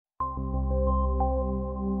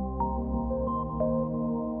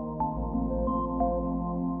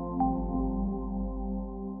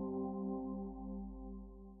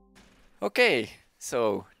Okay,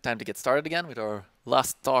 so time to get started again with our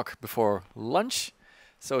last talk before lunch.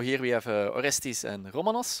 So here we have Orestis and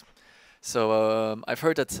Romanos. So I've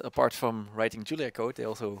heard that apart from writing Julia code, they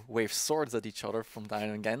also wave swords at each other from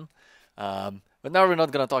time and again. But now we're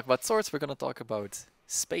not going to talk about swords, we're going to talk about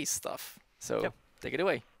space stuff. So Yep. take it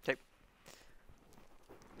away.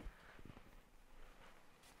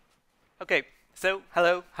 Okay, so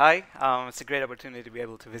hello, hi. It's a great opportunity to be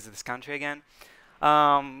able to visit this country again.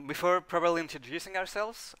 Before properly introducing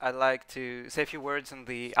ourselves, I'd like to say a few words on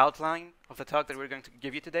the outline of the talk that we're going to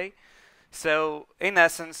give you today. So, in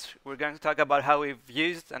essence, we're going to talk about how we've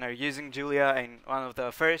used and are using Julia in one of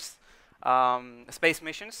the first space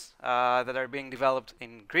missions that are being developed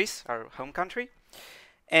in Greece, our home country.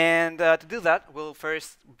 And to do that, we'll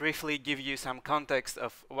first briefly give you some context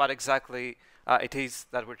of what exactly it is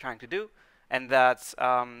that we're trying to do, and that's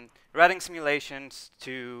writing simulations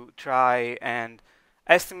to try and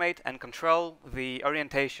estimate and control the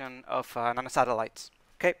orientation of nanosatellites.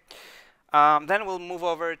 Okay. Then we'll move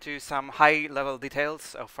over to some high-level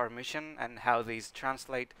details of our mission and how these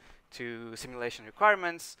translate to simulation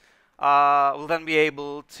requirements. We'll then be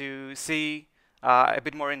able to see a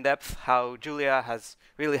bit more in depth how Julia has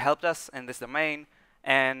really helped us in this domain,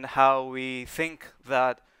 and how we think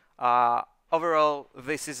that overall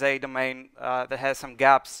this is a domain that has some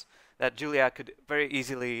gaps that Julia could very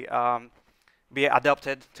easily be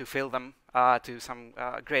adopted to fill them to some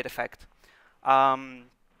great effect.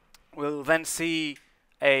 We'll then see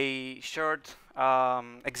a short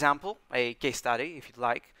example, a case study, if you'd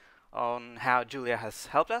like, on how Julia has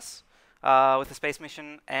helped us with the space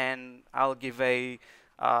mission, and I'll give a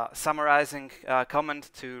summarizing comment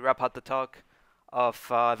to wrap up the talk of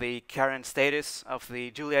the current status of the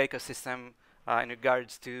Julia ecosystem in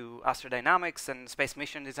regards to astrodynamics and space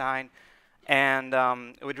mission design. And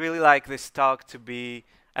we'd really like this talk to be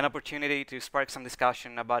an opportunity to spark some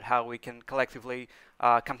discussion about how we can collectively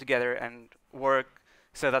come together and work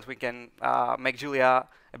so that we can make Julia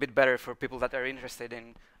a bit better for people that are interested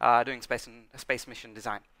in doing space mission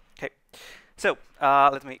design. Okay, so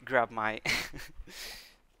let me grab my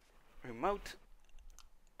remote.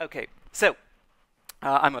 Okay, so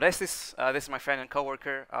I'm Orestis. This is my friend and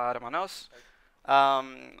coworker, Romanos.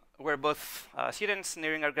 We're both students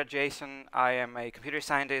nearing our graduation. I am a computer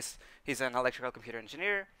scientist. He's an electrical computer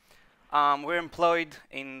engineer. We're employed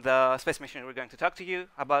in the space mission we're going to talk to you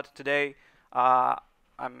about today. I'm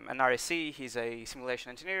an RSC. He's a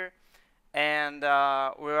simulation engineer. And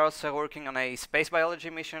we're also working on a space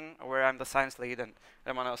biology mission where I'm the science lead, and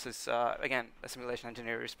Romanos is, again, a simulation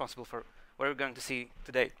engineer responsible for what we're going to see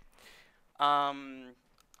today.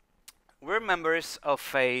 We're members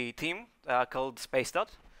of a team called SpaceDot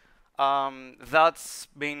that's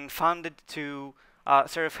been funded to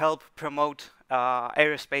sort of help promote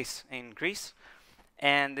aerospace in Greece,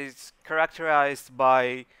 and is characterized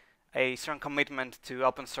by a strong commitment to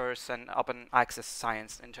open source and open access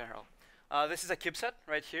science in general. This is a CubeSat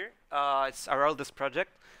right here. It's our oldest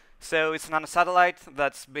project. So it's a nanosatellite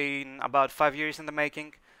that's been about 5 years in the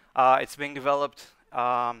making. It's being developed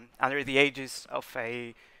under the aegis of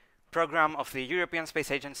a program of the European Space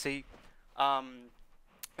Agency.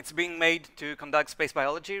 It's being made to conduct space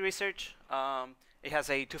biology research. It has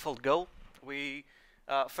a twofold goal. We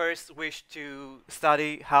first wish to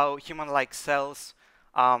study how human-like cells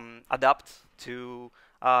adapt to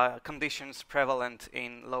conditions prevalent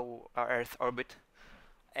in low Earth orbit,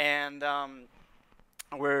 and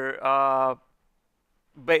we're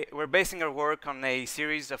basing our work on a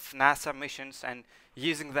series of NASA missions and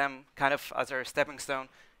using them kind of as our stepping stone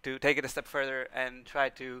to take it a step further and try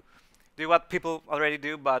to do what people already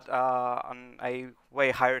do, but on a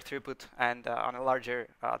way higher throughput and on a larger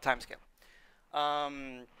timescale.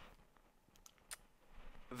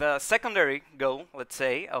 The secondary goal, let's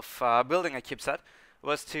say, of building a CubeSat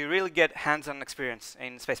was to really get hands-on experience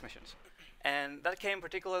in space missions. And that came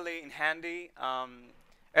particularly in handy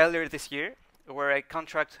earlier this year, where a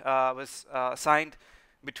contract was signed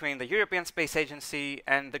between the European Space Agency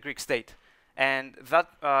and the Greek state. And that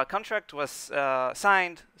contract was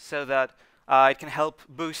signed so that it can help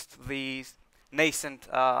boost the nascent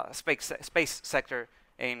space sector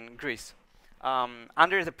in Greece.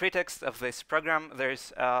 Under the pretext of this program,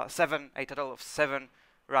 there's a total of 7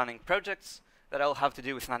 running projects that all have to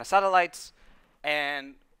do with nanosatellites.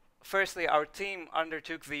 And firstly, our team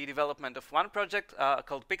undertook the development of one project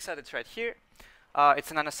called PIXAT. It's right here.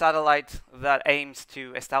 It's a nanosatellite that aims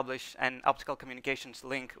to establish an optical communications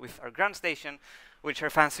link with our ground station, which are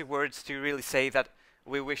fancy words to really say that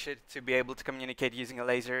we wish it to be able to communicate using a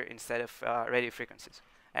laser instead of radio frequencies.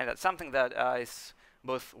 And that's something that is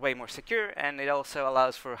both way more secure, and it also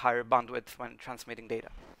allows for higher bandwidth when transmitting data.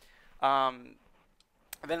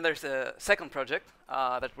 Then there's a second project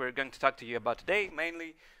that we're going to talk to you about today,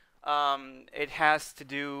 mainly. It has to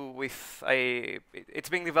do with it's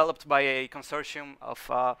being developed by a consortium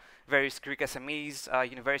of various Greek SMEs,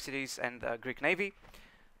 universities, and the Greek Navy.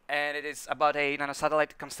 And it is about a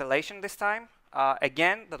nanosatellite constellation this time.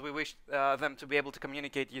 Again, that we wish them to be able to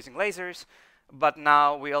communicate using lasers, but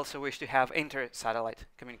now we also wish to have inter-satellite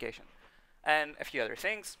communication. And a few other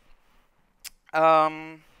things.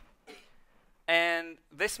 And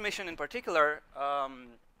this mission in particular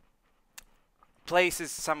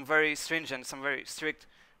places some very stringent, some very strict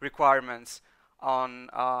requirements on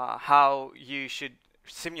how you should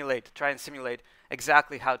try and simulate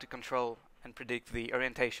exactly how to control and predict the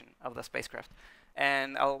orientation of the spacecraft.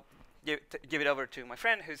 And I'll give it over to my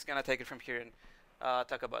friend who's going to take it from here and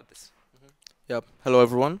talk about this. Yep. Hello,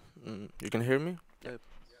 everyone. You can hear me? Yep.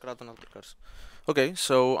 Okay,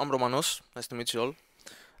 so I'm Romanos. Nice to meet you all.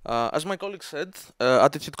 As my colleague said,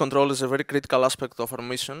 attitude control is a very critical aspect of our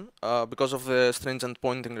mission because of the stringent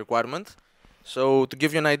pointing requirement. So to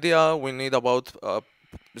give you an idea, we need about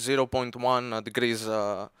 0.1 degrees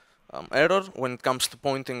error when it comes to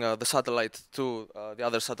pointing the satellite to the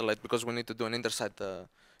other satellite, because we need to do an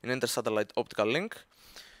inter-satellite optical link.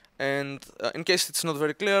 And in case it's not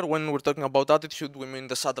very clear, when we're talking about attitude, we mean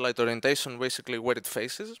the satellite orientation, basically where it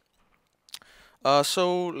faces.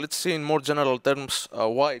 So let's see in more general terms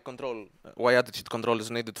why attitude control is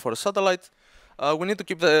needed for a satellite. We need to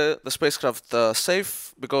keep the spacecraft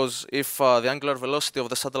safe, because if the angular velocity of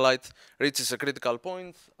the satellite reaches a critical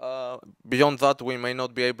point, beyond that we may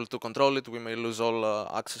not be able to control it, we may lose all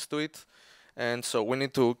access to it, and so we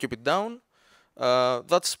need to keep it down.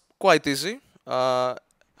 That's quite easy.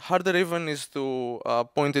 Harder even is to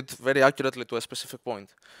point it very accurately to a specific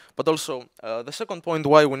point. But also, the second point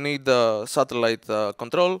why we need satellite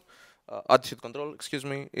attitude control, excuse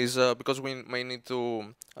me, is because we may need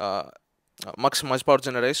to maximize power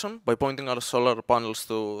generation by pointing our solar panels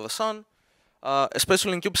to the sun.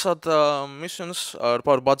 Especially in CubeSat missions, our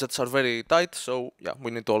power budgets are very tight, so yeah, we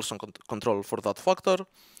need to also control for that factor.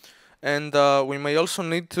 And we may also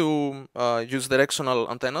need to use directional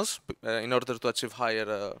antennas in order to achieve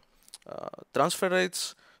higher transfer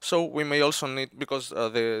rates. So we may also need, because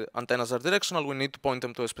the antennas are directional, we need to point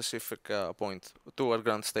them to a specific point, to our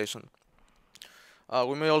ground station.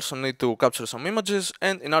 We may also need to capture some images,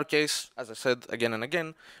 and in our case, as I said again and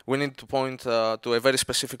again, we need to point to a very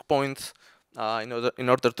specific point in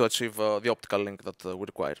order to achieve the optical link that we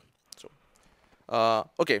require. So,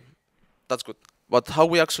 okay, that's good. But how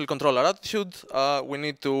we actually control our attitude, we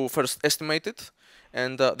need to first estimate it.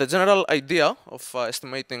 And the general idea of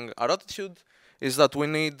estimating our attitude is that we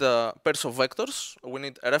need pairs of vectors. We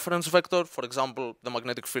need a reference vector, for example, the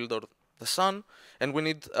magnetic field or the sun, and we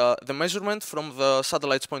need the measurement from the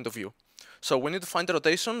satellite's point of view. So we need to find a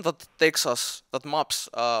rotation that maps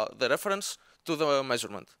the reference to the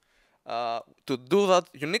measurement. To do that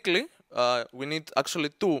uniquely, we need actually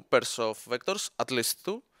two pairs of vectors, at least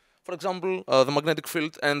two. For example, the magnetic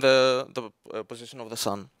field and the position of the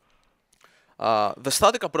sun. The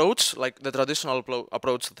static approach, like the traditional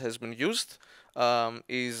approach that has been used,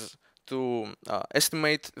 is to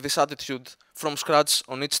estimate this attitude from scratch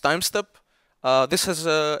on each time step. This has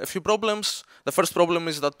a few problems. The first problem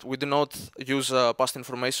is that we do not use past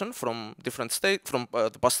information from the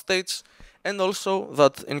past states, and also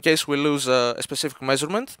that in case we lose a specific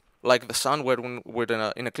measurement, like the sun, where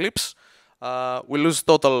we're in eclipse, we lose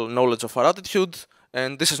total knowledge of our attitude,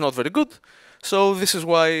 and this is not very good. So this is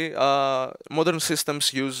why modern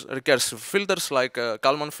systems use recursive filters like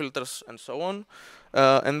Kalman filters and so on.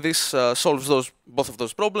 And this solves both of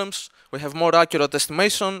those problems. We have more accurate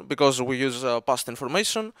estimation because we use past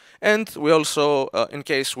information, and we also, in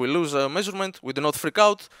case we lose a measurement, we do not freak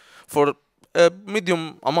out. For a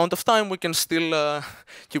medium amount of time, we can still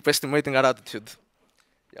keep estimating our attitude.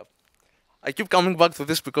 Yep. I keep coming back to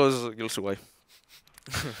this because you'll see why.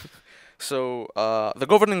 So the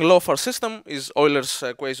governing law of our system is Euler's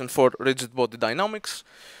equation for rigid body dynamics.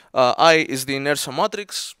 I is the inertia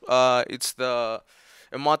matrix. It's a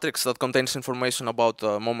matrix that contains information about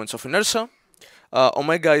moments of inertia.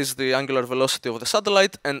 Omega is the angular velocity of the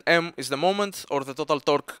satellite, and m is the moment or the total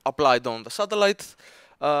torque applied on the satellite.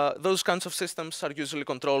 Those kinds of systems are usually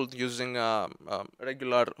controlled using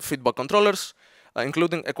regular feedback controllers,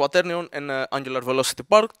 including a quaternion and angular velocity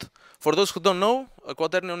part. For those who don't know, a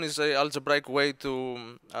quaternion is an algebraic way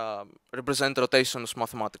to represent rotations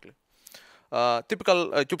mathematically. Typical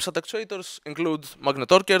CubeSat actuators include magnet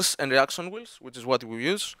torquers and reaction wheels, which is what we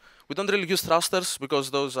use. We don't really use thrusters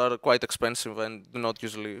because those are quite expensive and do not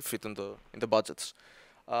usually fit in the budgets.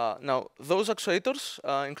 Now, those actuators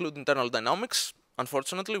include internal dynamics,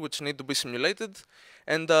 unfortunately, which need to be simulated,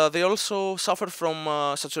 and they also suffer from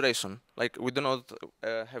saturation. Like, we do not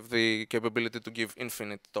have the capability to give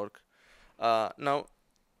infinite torque. Now,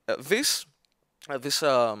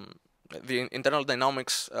 the internal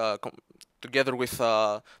dynamics together with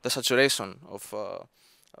the saturation of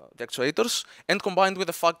the actuators, and combined with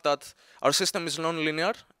the fact that our system is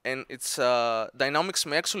non-linear and its dynamics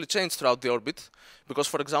may actually change throughout the orbit, because,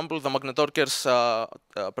 for example, the magnet torquers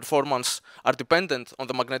performance are dependent on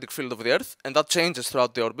the magnetic field of the Earth, and that changes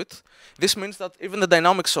throughout the orbit. This means that even the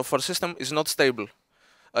dynamics of our system is not stable,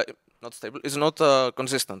 is not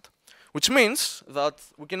consistent, which means that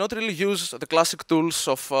we cannot really use the classic tools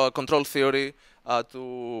of control theory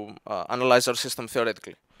to analyze our system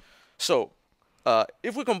theoretically. So,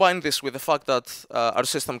 if we combine this with the fact that our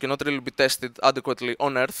system cannot really be tested adequately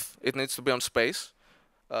on Earth, it needs to be on space,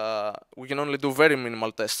 we can only do very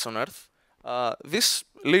minimal tests on Earth, this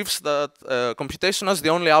leaves that computation as the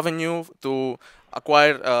only avenue to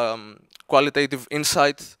acquire qualitative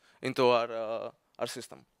insight into our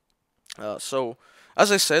system. So,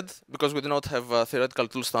 as I said, because we do not have theoretical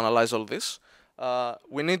tools to analyze all this,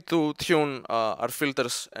 we need to tune our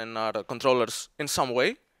filters and our controllers in some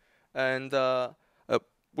way, and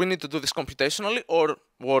we need to do this computationally, or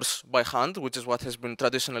worse, by hand, which is what has been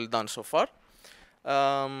traditionally done so far.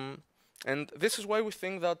 And this is why we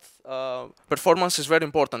think that performance is very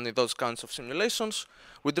important in those kinds of simulations.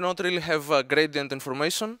 We do not really have gradient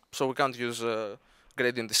information, so we can't use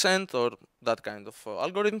gradient descent or that kind of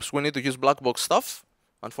algorithms. We need to use black box stuff,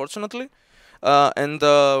 unfortunately. And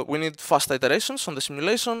we need fast iterations on the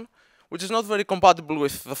simulation, which is not very compatible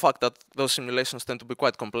with the fact that those simulations tend to be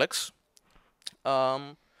quite complex.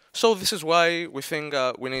 So this is why we think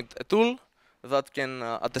we need a tool that can,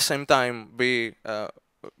 at the same time, be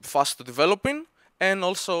fast to develop in, and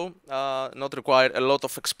also not require a lot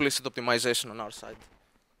of explicit optimization on our side.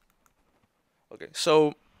 Okay,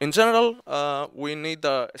 so in general, we need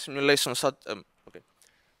a simulation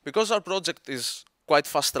because our project is quite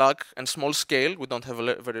fast track and small scale, we don't have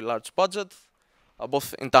a very large budget,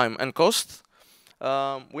 both in time and cost.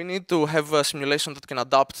 We need to have a simulation that can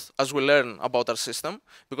adapt as we learn about our system,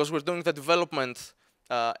 because we're doing the development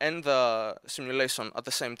and the simulation at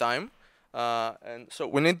the same time. And so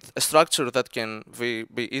we need a structure that can be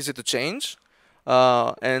easy to change,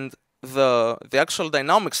 and the actual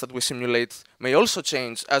dynamics that we simulate may also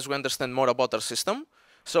change as we understand more about our system.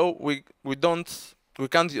 So we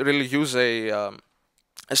can't really use a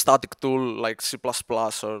static tool like C++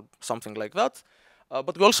 or something like that,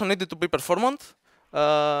 but we also need it to be performant,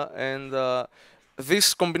 and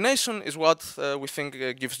this combination is what we think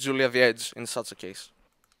gives Julia the edge in such a case.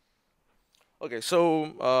 Okay,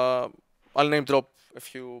 so I'll name drop a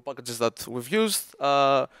few packages that we've used.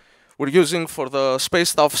 We're using for the space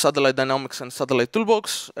stuff Satellite Dynamics and Satellite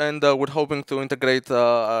Toolbox, and we're hoping to integrate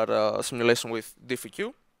our simulation with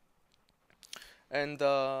DFQ. And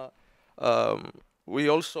we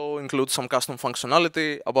also include some custom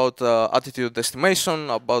functionality about attitude estimation,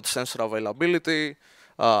 about sensor availability,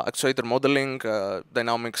 actuator modeling,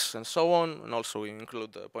 dynamics, and so on. And also we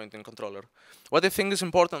include a pointing controller. What I think is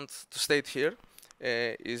important to state here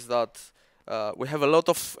is that we have a lot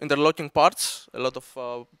of interlocking parts, a lot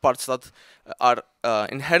of parts that are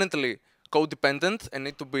inherently code-dependent and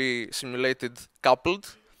need to be simulated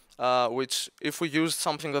coupled, which if we used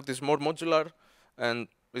something that is more modular and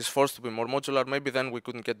is forced to be more modular, maybe then we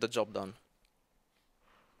couldn't get the job done.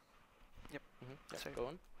 Yep. Yeah, go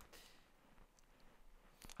on.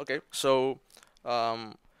 Okay, so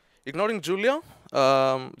ignoring Julia,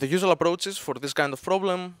 the usual approaches for this kind of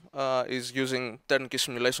problem is using turnkey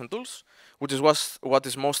simulation tools, which is what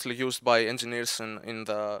is mostly used by engineers in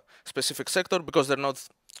the specific sector, because they're not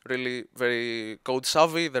really very code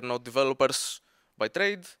savvy, they're not developers by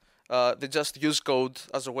trade, they just use code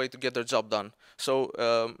as a way to get their job done. So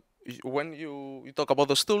when you talk about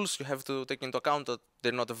those tools, you have to take into account that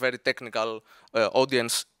they're not a very technical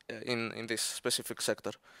audience in this specific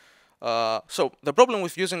sector. So the problem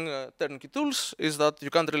with using turnkey tools is that you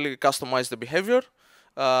can't really customize the behavior.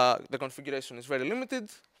 The configuration is very limited.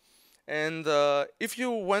 And if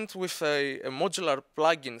you went with a modular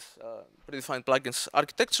plugins, predefined plugins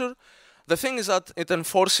architecture, the thing is that it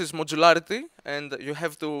enforces modularity, and you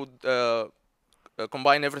have to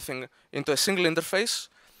combine everything into a single interface,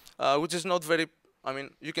 which is not very, I mean,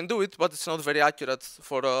 you can do it, but it's not very accurate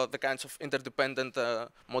for the kinds of interdependent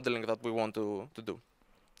modeling that we want to do.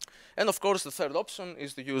 And of course, the third option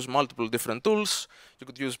is to use multiple different tools. You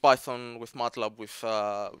could use Python with MATLAB with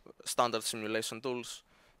standard simulation tools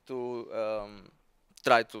to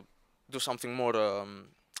try to do something more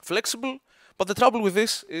flexible. But the trouble with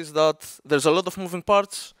this is that there's a lot of moving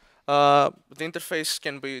parts. The interface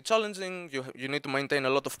can be challenging. You need to maintain a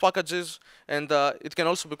lot of packages, and it can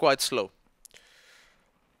also be quite slow.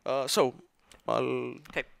 So,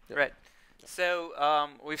 Okay, right. So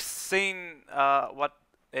we've seen what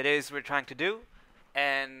it is we're trying to do,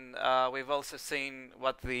 and we've also seen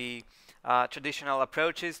what the traditional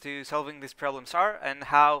approaches to solving these problems are, and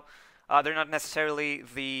how they're not necessarily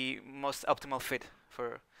the most optimal fit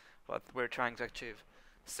for what we're trying to achieve.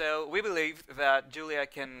 So we believe that Julia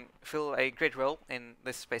can fill a great role in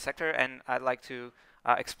this space sector, and I'd like to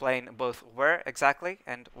explain both where exactly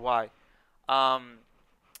and why.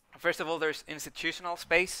 First of all, there's institutional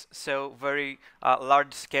space, so very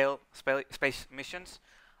large-scale space missions.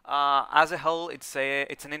 As a whole, it's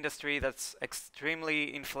an industry that's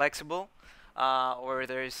extremely inflexible, where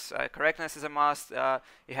there's correctness is a must.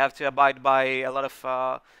 You have to abide by a lot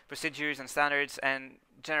of procedures and standards, and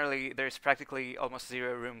generally there's practically almost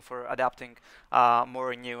zero room for adapting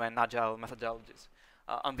more new and agile methodologies.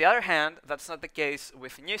 On the other hand, that's not the case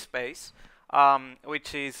with new space,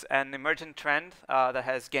 which is an emergent trend that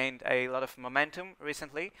has gained a lot of momentum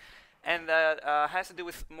recently, and that has to do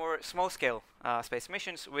with more small-scale space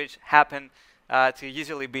missions, which happen to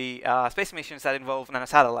usually be space missions that involve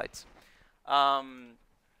nanosatellites.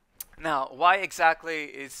 Now, why exactly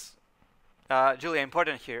is Julia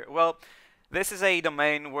important here? Well, this is a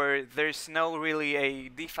domain where there's no really a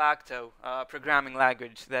de facto programming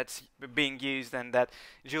language that's being used and that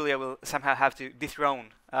Julia will somehow have to dethrone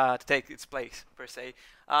to take its place, per se.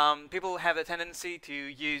 People have a tendency to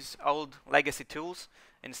use old legacy tools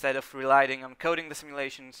instead of relying on coding the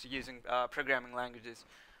simulations using programming languages.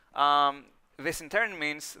 This in turn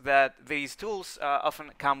means that these tools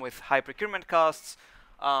often come with high procurement costs,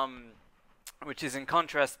 which is in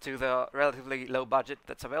contrast to the relatively low budget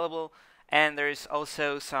that's available. And there's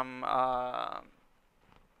also some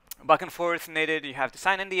back and forth needed. You have to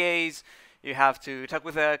sign NDAs. You have to talk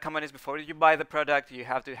with the companies before you buy the product. You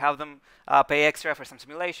have to have them pay extra for some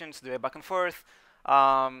simulations, do a back and forth,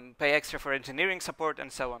 pay extra for engineering support,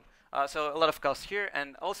 and so on. So a lot of costs here.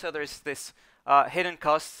 And also there's this hidden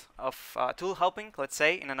cost of tool hopping, let's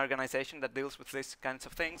say, in an organization that deals with these kinds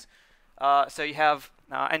of things. So you have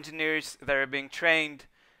engineers that are being trained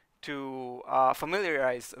to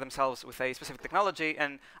familiarize themselves with a specific technology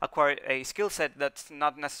and acquire a skill set that's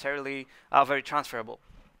not necessarily very transferable.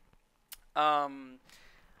 As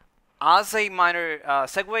a minor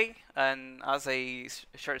segue and as a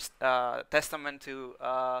short testament to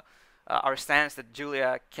our stance that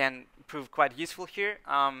Julia can prove quite useful here,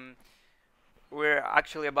 we're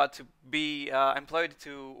actually about to be employed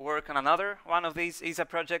to work on another one of these ESA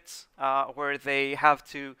projects where they have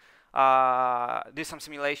to do some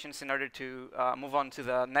simulations in order to move on to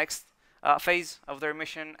the next phase of their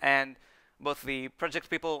mission, and both the project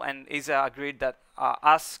people and ESA agreed that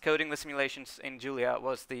us coding the simulations in Julia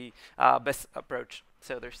was the best approach.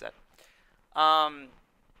 So there's that.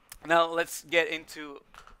 Now let's get into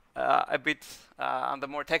a bit on the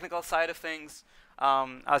more technical side of things.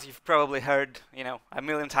 As you've probably heard, a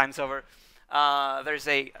million times over,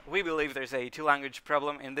 we believe there's a two-language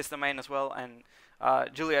problem in this domain as well, and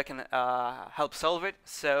Julia can help solve it.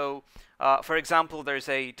 So, for example, there's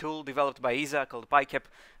a tool developed by ESA called PyCap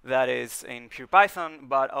that is in pure Python,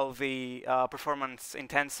 but all the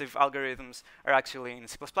performance-intensive algorithms are actually in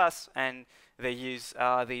C++, and they use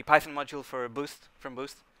the Python module for Boost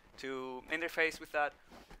to interface with that.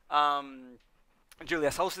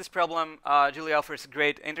 Julia solves this problem. Julia offers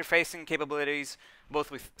great interfacing capabilities,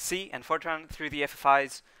 both with C and Fortran through the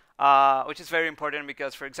FFIs, which is very important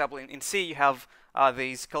because, for example, in C you have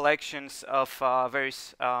these collections of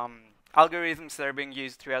various algorithms that are being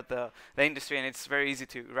used throughout the industry, and it's very easy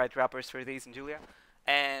to write wrappers for these in Julia.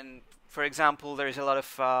 And for example, there's a lot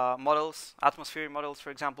of models, atmosphere models,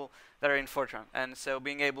 for example, that are in Fortran. And so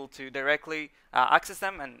being able to directly access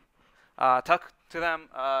them and talk to them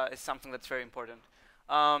is something that's very important.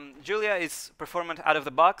 Julia is performant out of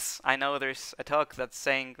the box. I know there's a talk that's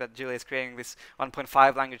saying that Julia is creating this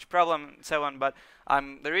 1.5 language problem and so on, but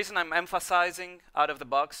the reason I'm emphasizing out of the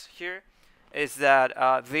box here is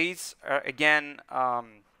that these are, again,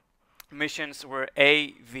 missions where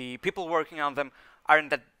A, the people working on them aren't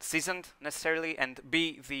that seasoned necessarily, and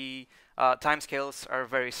B, the timescales are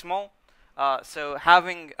very small. So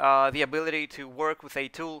having the ability to work with a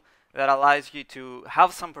tool that allows you to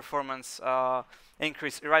have some performance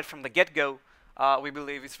increase right from the get-go, we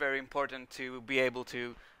believe is very important to be able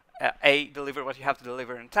to A, deliver what you have to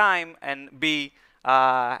deliver in time, and B,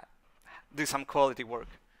 do some quality work.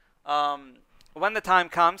 When the time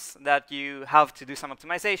comes that you have to do some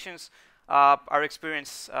optimizations, our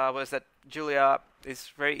experience was that Julia is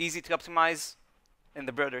very easy to optimize in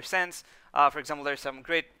the broader sense. For example, there's some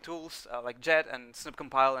great tools like Jet and Snoop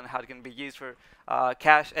Compile and how it can be used for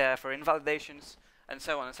cache, for invalidations, and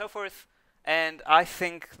so on and so forth. And I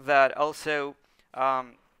think that also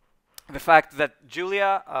the fact that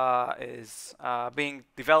Julia is being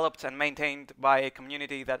developed and maintained by a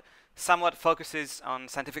community that somewhat focuses on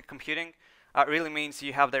scientific computing really means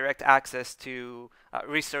you have direct access to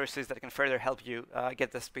resources that can further help you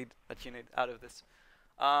get the speed that you need out of this.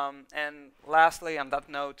 And lastly, on that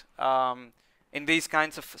note, in these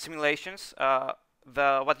kinds of simulations,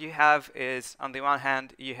 what you have is, on the one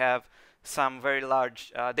hand, you have some very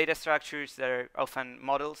large data structures that are often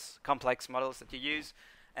models, complex models that you use,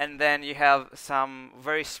 and then you have some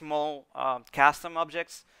very small custom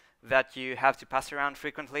objects that you have to pass around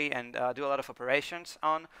frequently and do a lot of operations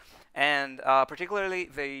on. And particularly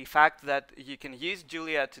the fact that you can use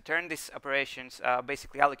Julia to turn these operations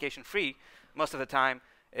basically allocation free most of the time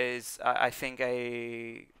is, I think,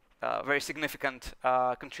 a very significant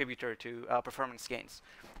contributor to performance gains.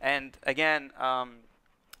 And again,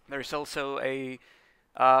 there's also a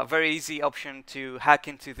very easy option to hack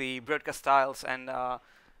into the broadcast styles and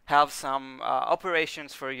have some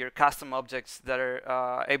operations for your custom objects that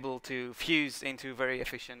are able to fuse into very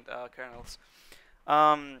efficient kernels.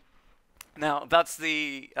 Now, that's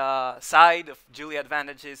the side of Julia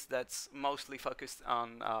advantages that's mostly focused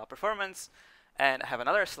on performance. And I have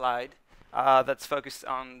another slide that's focused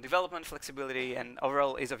on development flexibility and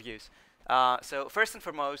overall ease of use. So first and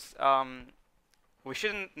foremost, we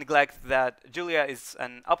shouldn't neglect that Julia is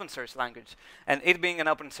an open source language. And it being an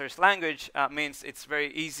open source language means it's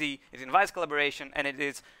very easy, it invites collaboration, and it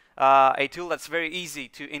is a tool that's very easy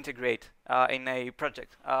to integrate in a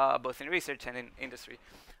project, both in research and in industry.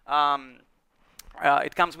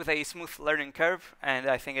 It comes with a smooth learning curve, and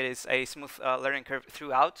I think it is a smooth learning curve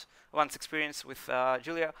throughout one's experience with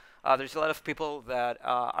Julia. There's a lot of people that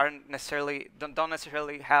don't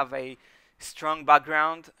necessarily have a strong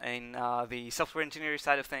background in the software engineering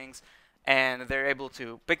side of things, and they're able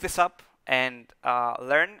to pick this up and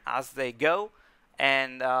learn as they go.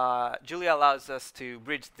 And Julia allows us to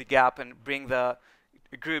bridge the gap and bring the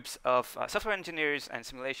groups of software engineers and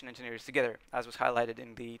simulation engineers together, as was highlighted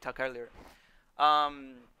in the talk earlier.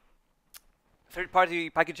 Third-party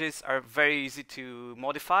packages are very easy to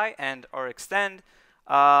modify and or extend.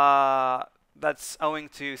 That's owing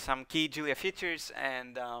to some key Julia features,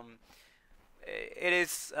 and it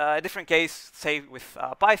is a different case, say, with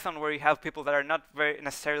Python, where you have people that are not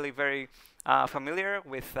necessarily very familiar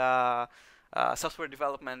with software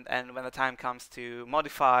development, and when the time comes to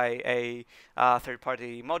modify a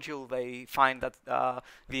third-party module, they find that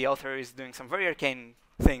the author is doing some very arcane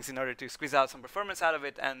things in order to squeeze out some performance out of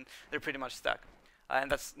it, and they're pretty much stuck.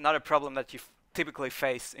 And that's not a problem that you typically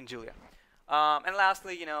face in Julia. And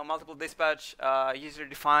lastly, multiple dispatch,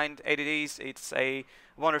 user-defined ADDs. It's a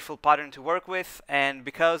wonderful pattern to work with, and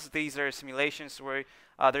because these are simulations where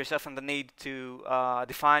there's often the need to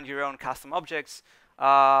define your own custom objects,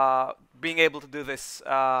 being able to do this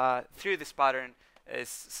through this pattern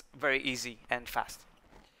is very easy and fast.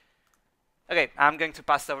 Okay, I'm going to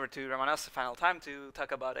pass it over to Romanos the final time to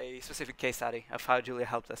talk about a specific case study of how Julia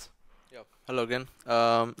helped us. Yeah. Hello again.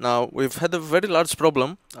 Now, we've had a very large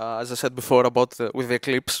problem, as I said before, with the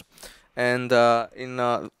eclipse. And in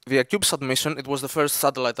the AOCS submission, it was the first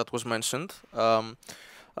satellite that was mentioned.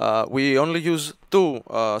 We only use two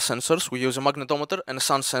sensors. We use a magnetometer and a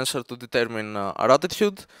sun sensor to determine our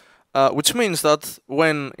attitude, which means that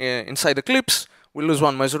when inside eclipse, we lose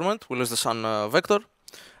one measurement, we lose the sun vector.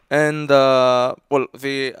 And well,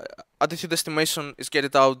 the attitude estimation is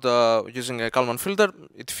carried out using a Kalman filter.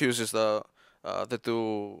 It fuses the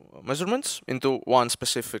two measurements into one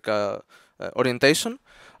specific orientation.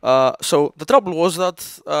 So the trouble was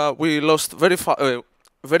that we lost very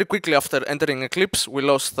quickly after entering eclipse. We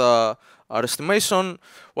lost our estimation.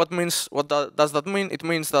 What does that mean? It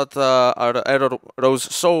means that our error rose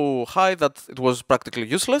so high that it was practically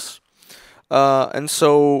useless. And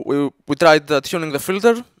so we tried tuning the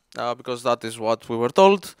filter. Because that is what we were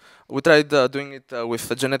told. We tried doing it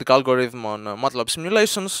with a genetic algorithm on MATLAB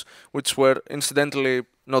simulations, which were incidentally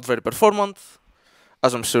not very performant,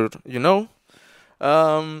 as I'm sure you know.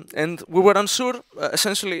 And we were unsure,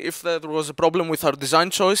 essentially, if there was a problem with our design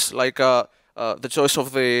choice, like the choice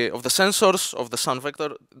of the sensors, of the sun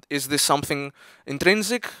vector. Is this something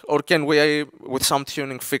intrinsic, or can we, with some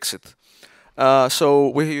tuning, fix it? So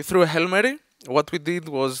we threw a Hail Mary. what we did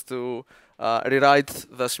was to rewrite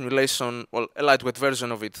the simulation, well, a lightweight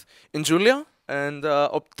version of it in Julia, and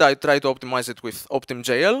try to optimize it with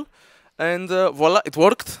OptimJL, and voila, it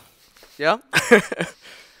worked. Yeah.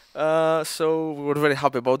 So we were very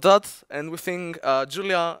happy about that, and we think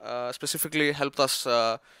Julia specifically helped us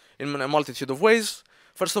in a multitude of ways.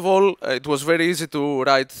 First of all, it was very easy to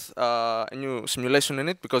write a new simulation in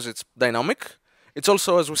it because it's dynamic. It's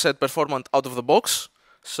also, as we said, performant out of the box,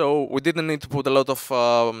 so we didn't need to put a lot of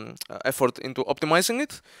effort into optimizing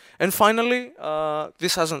it. And finally,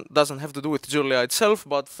 this doesn't have to do with Julia itself,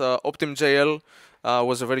 but OptimJL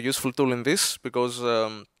was a very useful tool in this because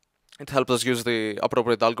it helped us use the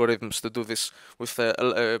appropriate algorithms to do this with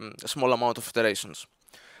a small amount of iterations.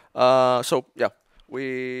 So yeah,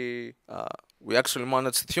 we actually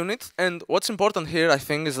managed to tune it. And what's important here, I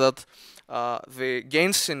think, is that the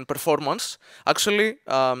gains in performance actually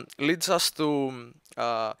leads us to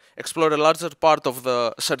explore a larger part of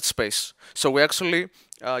the search space. So we actually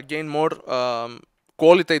gain more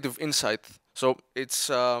qualitative insight. So it's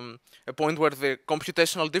a point where the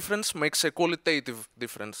computational difference makes a qualitative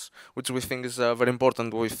difference, which we think is very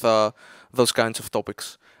important with those kinds of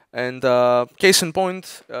topics. And case in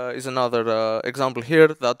point is another example here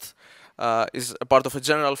that is a part of a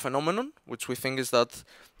general phenomenon, which we think is that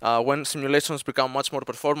when simulations become much more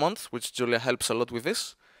performant, which Julia helps a lot with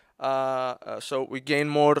this, so we gain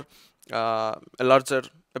more, a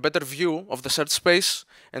better view of the search space,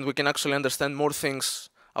 and we can actually understand more things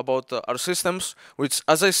about our systems, which,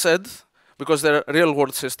 as I said, because they're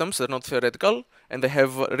real-world systems, they're not theoretical, and they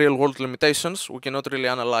have real-world limitations, we cannot really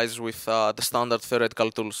analyze with the standard theoretical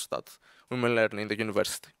tools that we may learn in the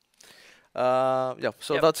university. Yeah,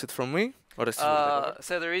 so that's it from me.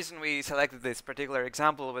 So the reason we selected this particular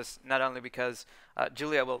example was not only because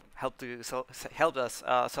Julia will help us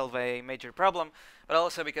solve a major problem, but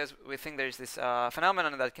also because we think there's this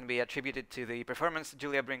phenomenon that can be attributed to the performance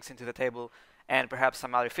Julia brings into the table, and perhaps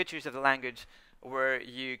some other features of the language, where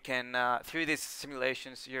you can, through these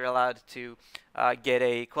simulations, you're allowed to get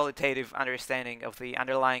a qualitative understanding of the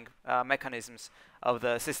underlying mechanisms of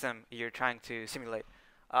the system you're trying to simulate.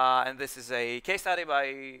 And this is a case study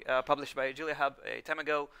published by Julia Hub a time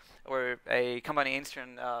ago, where a company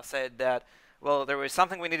intern said that, well, there was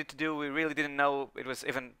something we needed to do. We really didn't know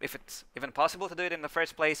if it's even possible to do it in the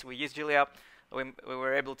first place. We used Julia. We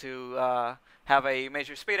were able to have a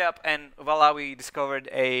major speed up, and voila, we discovered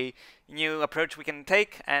a new approach we can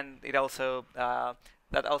take, and it also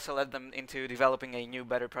that also led them into developing a new,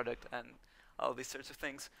 better product and all these sorts of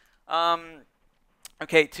things.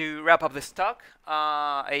 Okay, to wrap up this talk,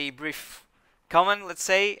 a brief comment, let's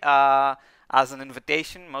say, as an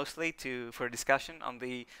invitation mostly for discussion on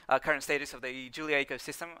the current status of the Julia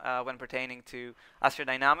ecosystem when pertaining to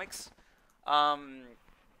astrodynamics.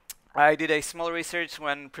 I did a small research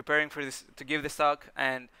when preparing for this to give this talk,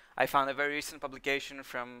 and I found a very recent publication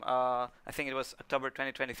from I think it was October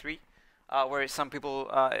 2023, where some people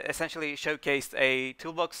essentially showcased a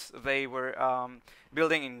toolbox they were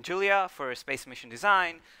building in Julia for space mission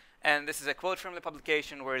design. And this is a quote from the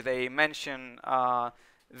publication where they mention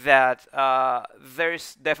that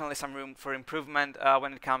there's definitely some room for improvement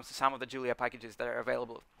when it comes to some of the Julia packages that are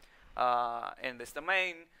available in this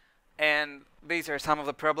domain. And these are some of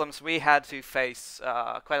the problems we had to face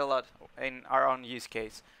quite a lot in our own use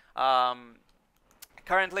case.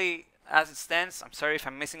 Currently, as it stands, I'm sorry if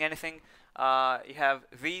I'm missing anything, you have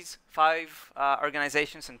these 5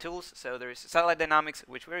 organizations and tools. So there's Satellite Dynamics,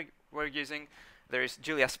 which we're using. There's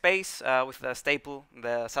Julia Space with the staple,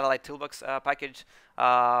 the Satellite Toolbox package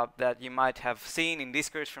that you might have seen in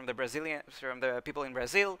discourse from the people in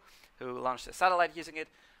Brazil who launched a satellite using it.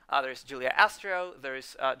 There's Julia Astro.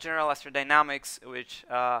 There's General Astrodynamics, which,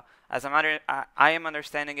 as I am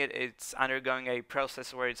understanding it, it's undergoing a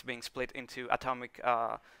process where it's being split into atomic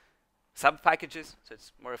sub-packages. So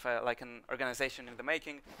it's more of like an organization in the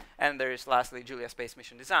making. And there's lastly Julia Space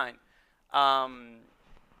Mission Design.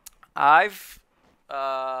 I've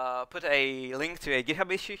put a link to a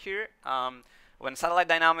GitHub issue here. When Satellite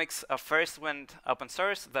Dynamics first went open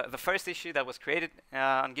source, the first issue that was created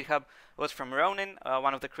on GitHub was from Ronin,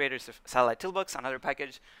 one of the creators of Satellite Toolbox, another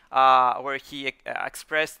package, where he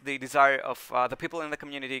expressed the desire of the people in the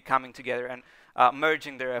community coming together and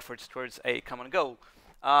merging their efforts towards a common goal.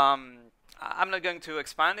 I'm not going to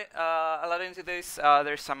expand a lot into this.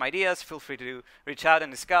 There's some ideas. Feel free to reach out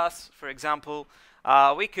and discuss. For example,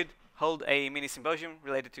 we could hold a mini symposium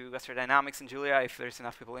related to astrodynamics in Julia if there's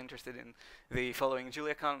enough people interested in the following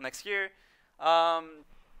JuliaCon next year.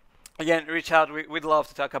 Again, reach out. We'd love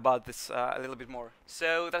to talk about this a little bit more.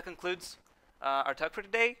 So that concludes our talk for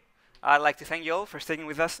today. I'd like to thank you all for sticking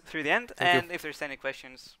with us through the end. Thank you. And if there's any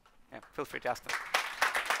questions, yeah, feel free to ask them.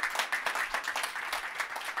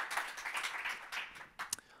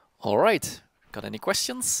 All right. Got any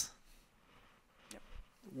questions? Yep.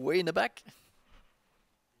 Way in the back.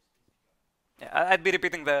 Yeah, I'd be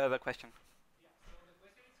repeating the question.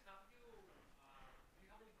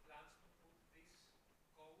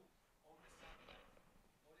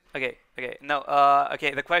 Okay, no,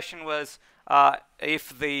 okay, the question was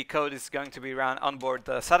if the code is going to be run on board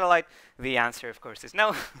the satellite. The answer, of course, is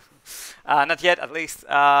no. Not yet, at least.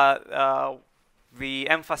 The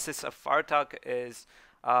emphasis of our talk is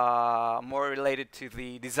more related to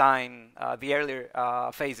the design, the earlier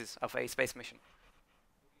phases of a space mission.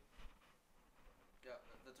 Yeah,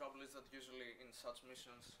 the trouble is that usually in such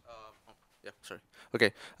missions, yeah, sorry.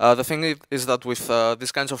 Okay, the thing is that with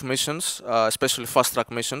these kinds of missions, especially fast-track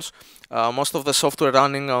missions, most of the software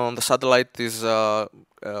running on the satellite is off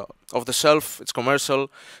the shelf, it's commercial,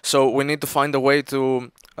 so we need to find a way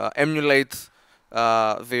to emulate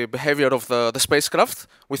the behavior of the spacecraft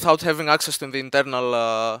without having access to the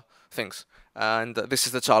internal things. And this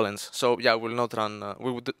is the challenge. So yeah, we will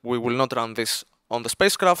not run this on the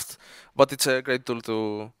spacecraft, but it's a great tool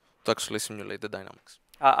to actually simulate the dynamics.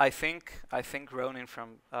 I think Ronin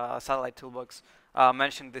from Satellite Toolbox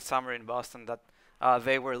mentioned this summer in Boston that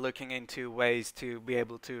they were looking into ways to be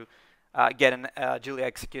able to get an Julia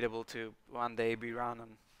executable to one day be run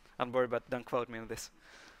on board, but don't quote me on this.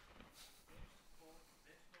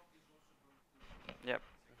 Yep.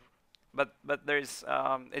 But there's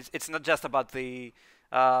it's not just about the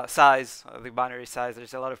size, the binary size.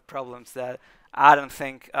 There's a lot of problems that I don't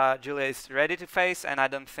think Julia is ready to face, and I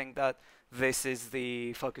don't think that this is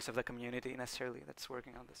the focus of the community necessarily that's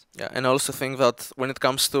working on this. Yeah, and I also think that when it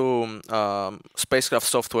comes to spacecraft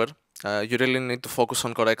software, you really need to focus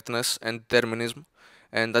on correctness and determinism.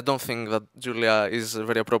 And I don't think that Julia is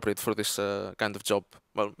very appropriate for this kind of job.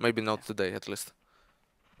 Well, maybe not today, at least.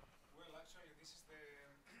 Well, actually, this is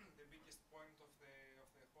the biggest point of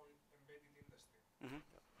the whole embedded industry. Mm-hmm.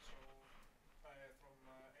 So, from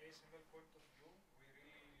ASML point of view, we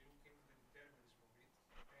really look into the determinism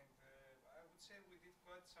of it, and I would say we did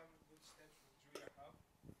quite some good steps with Julia Hub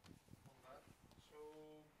on that. So,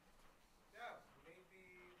 yeah,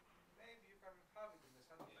 maybe you can have it in the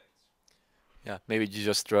satellites. Yeah, maybe you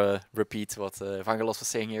just repeat what Evangelos was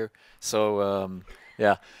saying here. So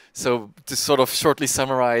yeah, so to sort of shortly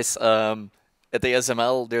summarize, at the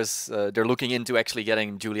ASML, they're looking into actually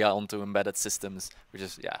getting Julia onto embedded systems, which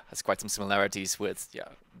is has quite some similarities with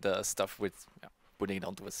the stuff with putting it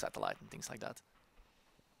onto a satellite and things like that.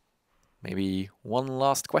 Maybe one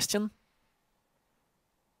last question.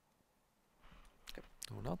 Okay.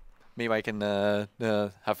 Or not? Maybe I can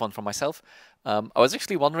have one for myself. I was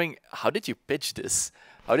actually wondering, how did you pitch this?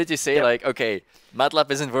 How did you say like, okay,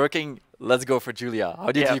 MATLAB isn't working, let's go for Julia?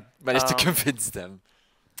 How did you manage to convince them?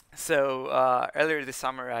 So earlier this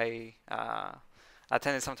summer, I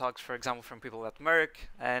attended some talks, for example, from people at Merck,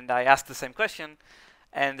 and I asked the same question,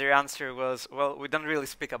 and their answer was, well, we don't really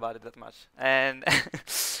speak about it that much. And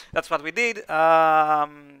that's what we did.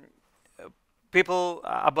 People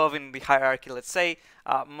above in the hierarchy, let's say,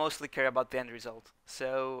 mostly care about the end result.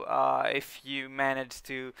 So if you manage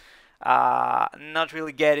to not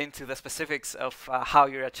really get into the specifics of how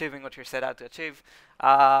you're achieving what you're set out to achieve,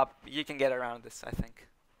 you can get around this, I think.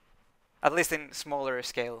 At least in smaller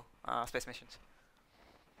scale space missions.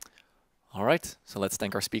 All right, so let's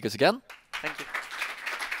thank our speakers again. Thank you.